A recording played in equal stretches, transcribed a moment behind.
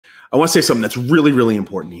I want to say something that's really, really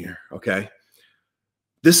important here, okay?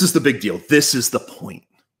 This is the big deal. This is the point.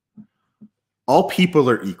 All people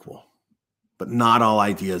are equal, but not all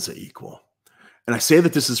ideas are equal. And I say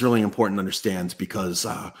that this is really important to understand because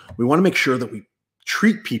we want to make sure that we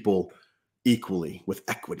treat people equally with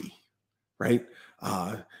equity, right?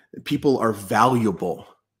 People are valuable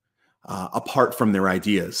apart from their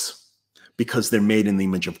ideas because they're made in the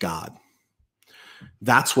image of God.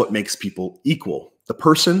 That's what makes people equal. The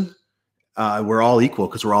person, we're all equal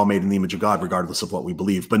because we're all made in the image of God, regardless of what we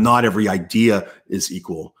believe. But not every idea is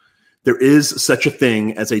equal. There is such a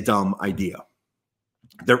thing as a dumb idea.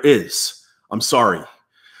 There is. I'm sorry.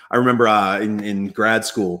 I remember in grad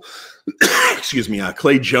school, excuse me,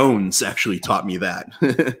 Clay Jones actually taught me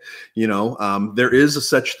that. You know, there is a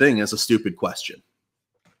such thing as a stupid question.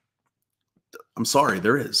 I'm sorry,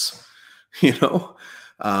 there is. You know,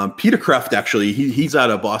 Peter Kreeft, actually, he's out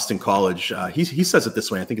of Boston College. He says it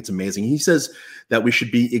this way. I think it's amazing. He says that we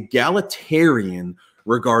should be egalitarian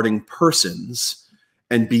regarding persons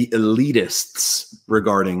and be elitists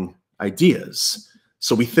regarding ideas.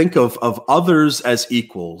 So we think of others as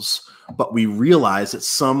equals, but we realize that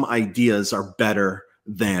some ideas are better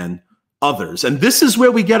than others. And this is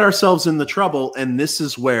where we get ourselves in the trouble. And this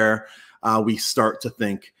is where we start to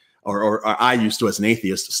think, or I used to, as an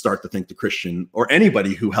atheist, start to think the Christian or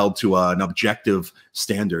anybody who held to an objective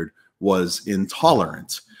standard was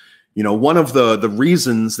intolerant. You know, one of the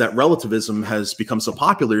reasons that relativism has become so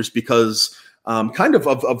popular is because kind of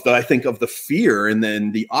I think of the fear and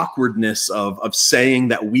then the awkwardness of saying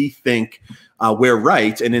that we think we're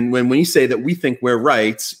right. And then when we say that we think we're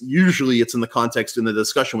right, usually it's in the context in the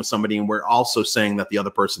discussion with somebody, and we're also saying that the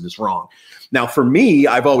other person is wrong. Now, for me,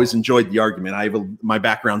 I've always enjoyed the argument. My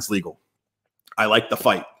background's legal. I like the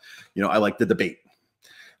fight. You know, I like the debate.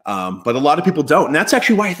 But a lot of people don't. And that's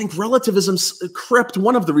actually why I think relativism's crept,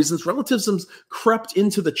 one of the reasons relativism's crept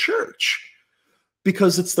into the church.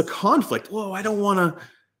 Because it's the conflict. Whoa, I don't want to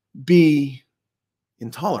be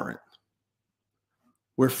intolerant.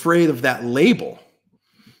 We're afraid of that label.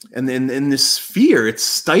 And then this fear, it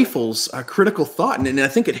stifles critical thought. And I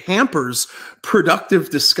think it hampers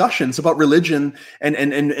productive discussions about religion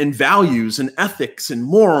and values and ethics and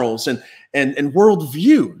morals and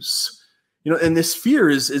worldviews. You know, and this fear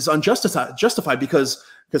is unjustified because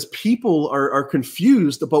people are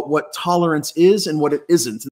confused about what tolerance is and what it isn't.